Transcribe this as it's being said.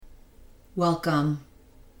Welcome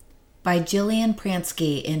by Jillian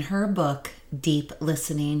Pransky in her book, Deep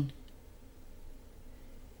Listening.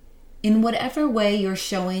 In whatever way you're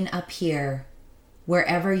showing up here,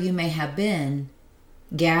 wherever you may have been,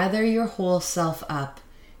 gather your whole self up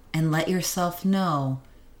and let yourself know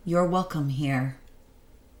you're welcome here.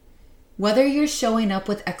 Whether you're showing up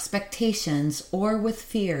with expectations or with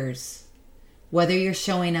fears, whether you're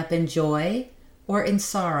showing up in joy or in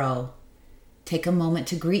sorrow, take a moment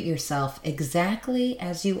to greet yourself exactly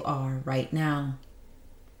as you are right now.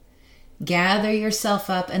 Gather yourself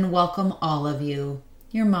up and welcome all of you,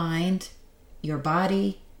 your mind, your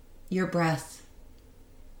body, your breath.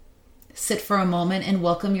 Sit for a moment and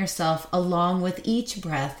welcome yourself along with each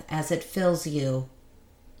breath as it fills you.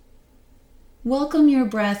 Welcome your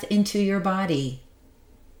breath into your body.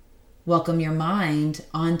 Welcome your mind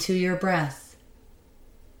onto your breath.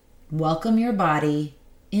 Welcome your body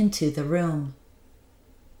into the room.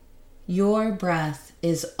 Your breath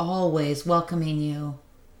is always welcoming you.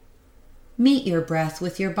 Meet your breath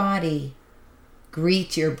with your body.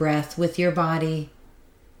 Greet your breath with your body.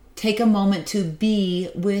 Take a moment to be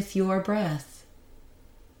with your breath.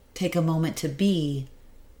 Take a moment to be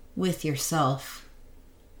with yourself.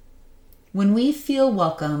 When we feel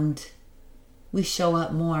welcomed, we show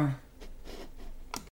up more.